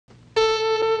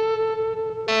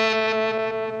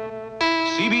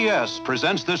CBS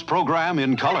presents this program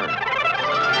in color.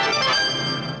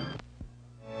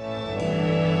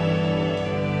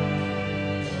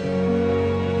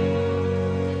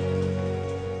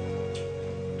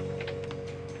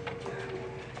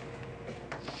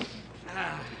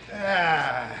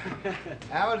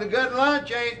 That was a good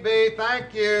lunch, Ain't B.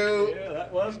 Thank you. Yeah,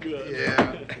 that was good.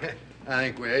 Yeah. I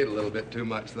think we ate a little bit too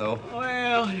much, though.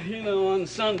 Well, you know, on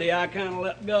Sunday I kind of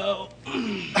let go.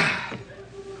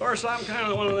 Of course, I'm kind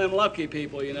of one of them lucky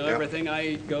people, you know. Yep. Everything I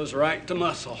eat goes right to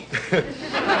muscle. Right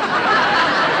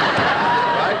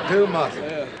to muscle.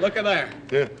 Yeah, look at there.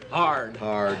 Yeah. Hard.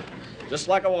 Hard. Just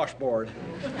like a washboard.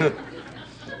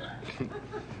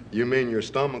 You mean your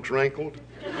stomach's wrinkled?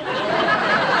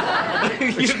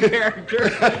 You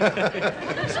character.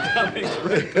 Stomach's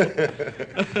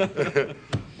wrinkled.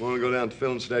 Want to go down to the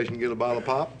filling station and get a bottle of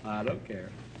pop? I don't care.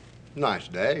 Nice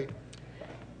day.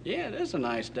 Yeah, it is a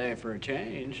nice day for a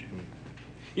change.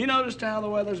 You noticed how the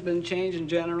weather's been changing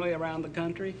generally around the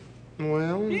country?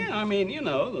 Well... Yeah, I mean, you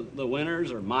know, the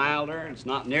winters are milder. It's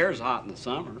not near as hot in the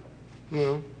summer.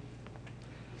 Well...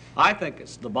 I think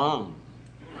it's the bomb.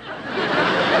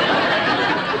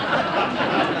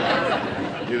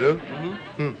 You do?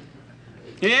 Mm-hmm.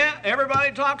 Yeah,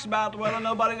 everybody talks about the weather.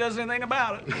 Nobody does anything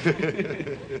about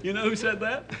it. You know who said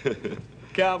that?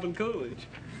 Calvin Coolidge.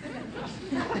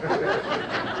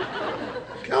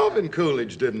 Calvin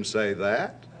Coolidge didn't say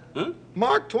that. Huh?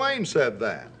 Mark Twain said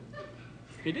that.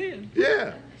 He did?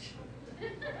 Yeah.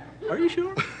 Are you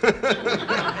sure?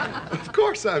 Of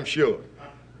course I'm sure.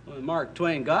 Well, Mark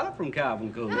Twain got it from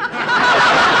Calvin Coolidge.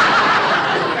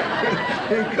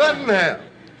 He couldn't have,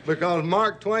 because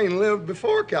Mark Twain lived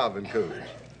before Calvin Coolidge.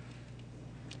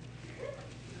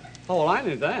 Oh, well, I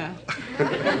knew that.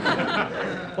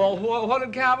 Well, what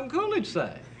did Calvin Coolidge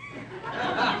say?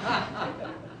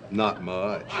 Not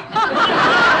much.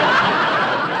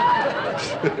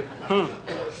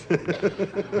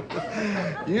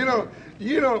 You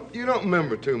don't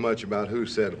remember too much about who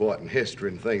said what in history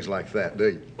and things like that, do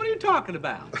you? What are you talking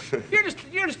about?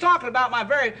 You're just talking about my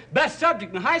very best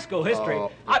subject in high school history.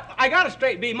 I got a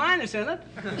straight B- in it.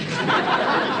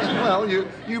 Well,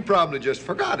 you probably just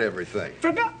forgot everything.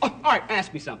 Forgot? Oh, all right,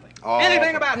 ask me something.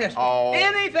 Anything about history.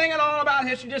 Anything at all about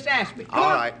history, just ask me. Come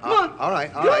on. All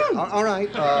right.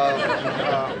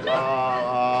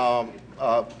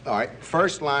 All right.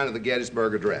 First line of the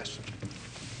Gettysburg Address.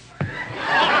 Now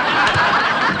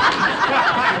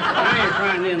you're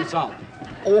trying to insult me.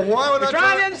 Oh, why would You're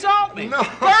trying to insult me. No.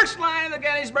 First line of the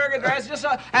Gettysburg Address. Just so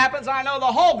happens I know the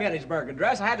whole Gettysburg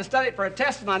Address. I had to study it for a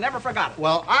test, and I never forgot it.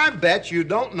 Well, I bet you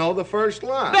don't know the first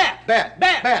line. Bet.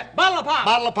 Bottle of pop.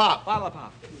 Bottle of pop. Bottle of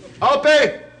pop.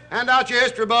 Opie, hand out your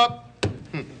history book.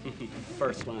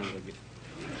 First line of the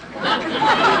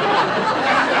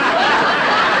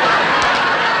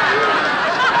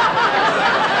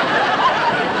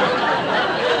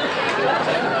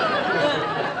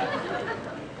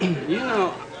You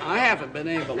know, I haven't been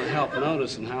able to help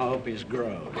noticing how Opie's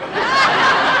grow.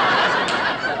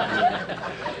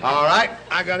 All right,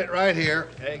 I got it right here.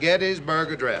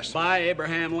 Gettysburg Address. By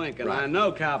Abraham Lincoln. Right. I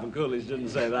know Calvin Coolidge didn't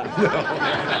say that.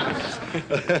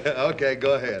 No. Okay,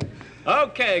 go ahead.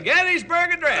 Okay,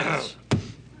 Gettysburg Address.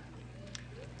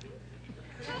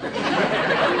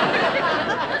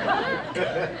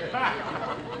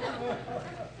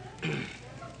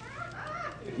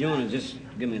 You want to just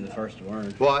give me the first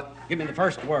word? What? Give me the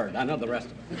first word. I know the rest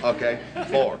of it. Okay,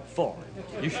 4. 4.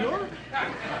 You sure?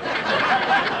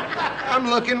 I'm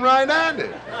looking right at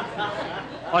it.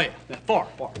 Oh, yeah. 4.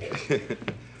 4.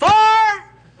 4!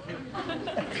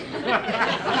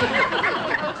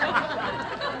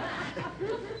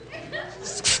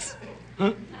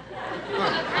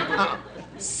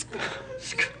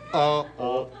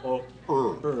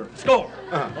 Score.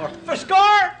 For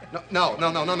score? No.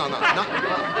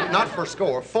 Not for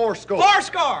score. 4 score. 4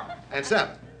 score. And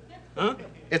 7. Huh?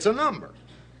 It's a number.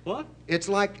 What? It's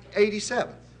like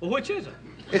 87. Well, which is it?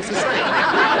 It's the same.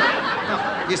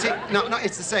 No, you see, no,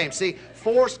 it's the same. See,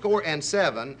 4 score and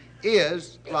 7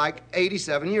 is like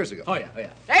 87 years ago. Oh, yeah.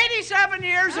 87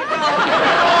 years ago.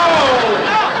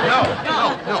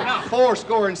 No. 4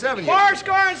 score and 7 years. 4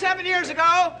 score and 7 years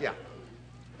ago. Yeah.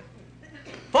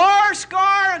 4 score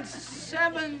and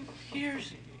 7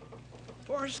 years.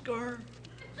 4 score.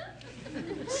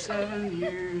 7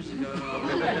 years ago.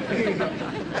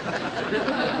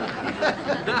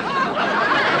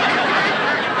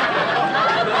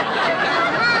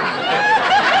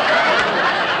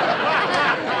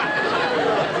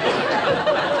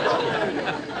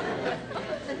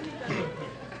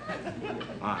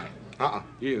 I.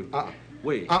 You. Uh-uh.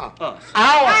 We. Uh-uh. Us.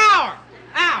 Our.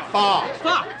 Ow. Fa.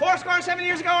 Fa. 407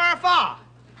 years ago, our fa.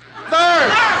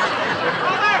 Third.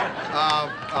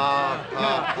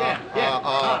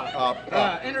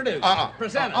 Introduce.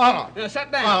 Present.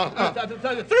 Sit down.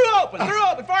 Threw open.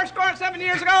 407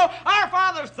 years ago, our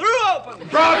fathers threw open.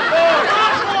 Brought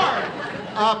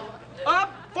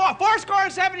Up.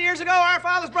 407 years ago, our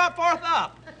fathers brought forth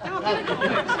up.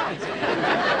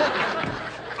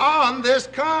 on this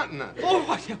continent. Oh,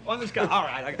 on this continent. All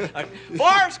right.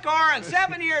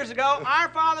 407 years ago, our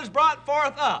fathers brought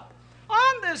forth up.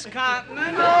 On this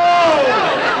continent. No!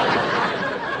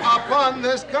 Upon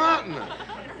this continent.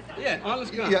 Yeah, on this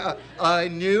continent. Yeah, a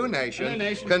new nation,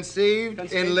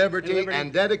 conceived in liberty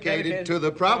and dedicated to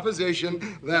the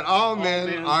proposition that all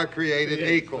men are created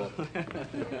equal.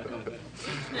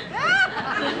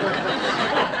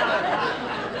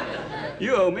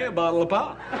 You owe me a bottle of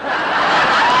pop.